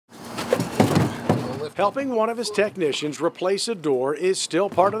Helping one of his technicians replace a door is still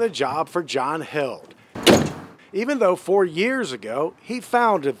part of the job for John Held. Even though 4 years ago, he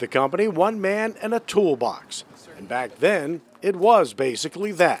founded the company One Man and a Toolbox. And back then, it was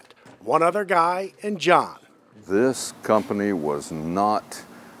basically that. One other guy and John. This company was not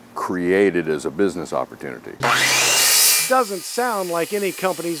created as a business opportunity. Doesn't sound like any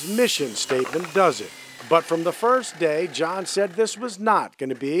company's mission statement, does it? But from the first day, John said this was not going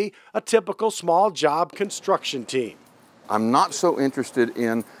to be a typical small job construction team. I'm not so interested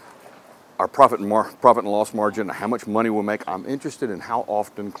in our profit and loss margin, how much money we'll make. I'm interested in how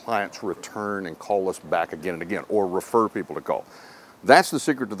often clients return and call us back again and again, or refer people to call. That's the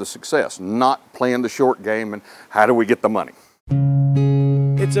secret to the success, not playing the short game and how do we get the money.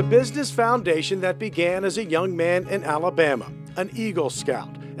 It's a business foundation that began as a young man in Alabama, an Eagle Scout,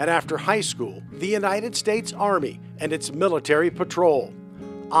 and after high school, the United States Army and its military patrol.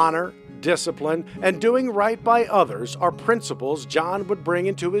 Honor, discipline, and doing right by others are principles John would bring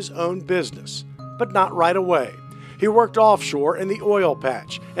into his own business, but not right away. He worked offshore in the oil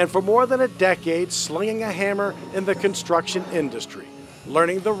patch and for more than a decade slinging a hammer in the construction industry,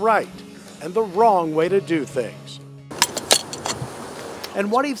 learning the right and the wrong way to do things.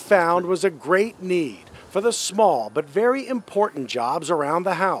 And what he found was a great need for the small but very important jobs around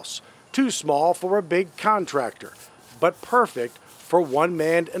the house. Too small for a big contractor, but perfect for one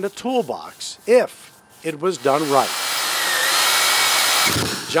man and a toolbox if it was done right.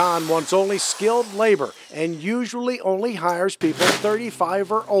 John wants only skilled labor and usually only hires people 35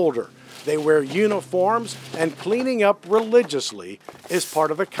 or older. They wear uniforms and cleaning up religiously is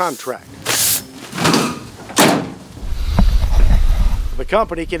part of the contract. The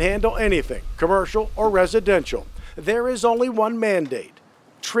company can handle anything, commercial or residential. There is only one mandate: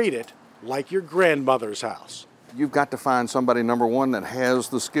 treat it like your grandmother's house. You've got to find somebody, number one, that has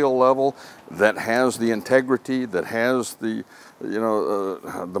the skill level, that has the integrity, that has the,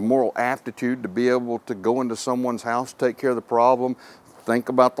 the moral aptitude to be able to go into someone's house, take care of the problem, think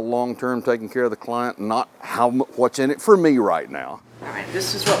about the long term, taking care of the client, not what's in it for me right now. All right,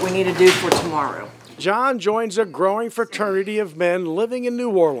 this is what we need to do for tomorrow. John joins a growing fraternity of men living in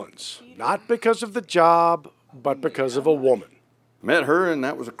New Orleans, not because of the job, but because of a woman. Met her and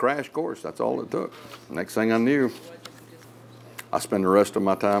that was a crash course. That's all it took. Next thing I knew, I spent the rest of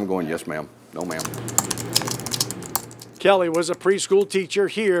my time going, yes ma'am, no ma'am. Kelly was a preschool teacher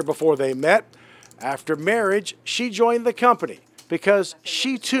here before they met. After marriage, she joined the company because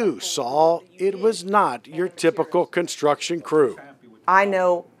she too saw it was not your typical construction crew. I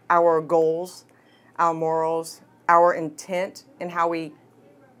know our goals, our morals, our intent, and how we,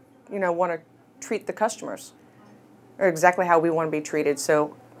 want to treat the customers, or exactly how we want to be treated,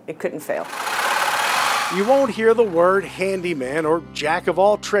 so it couldn't fail. You won't hear the word handyman or jack of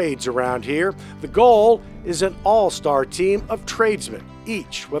all trades around here. The goal is an all-star team of tradesmen,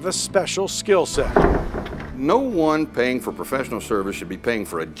 each with a special skill set. No one paying for professional service should be paying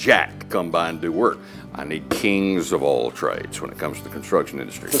for a jack to come by and do work. I need kings of all trades when it comes to the construction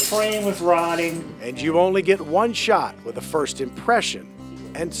industry. The frame was rotting. And you only get one shot with a first impression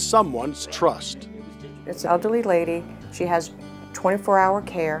and someone's trust. It's an elderly lady. She has 24-hour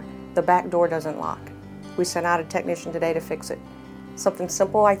care. The back door doesn't lock. We sent out a technician today to fix it. Something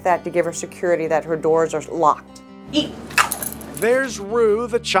simple like that to give her security that her doors are locked. There's Rue,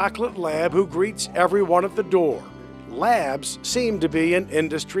 the chocolate lab, who greets everyone at the door. Labs seem to be an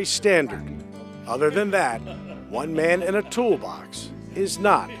industry standard. Other than that, one man in a toolbox is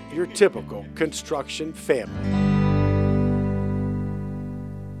not your typical construction family.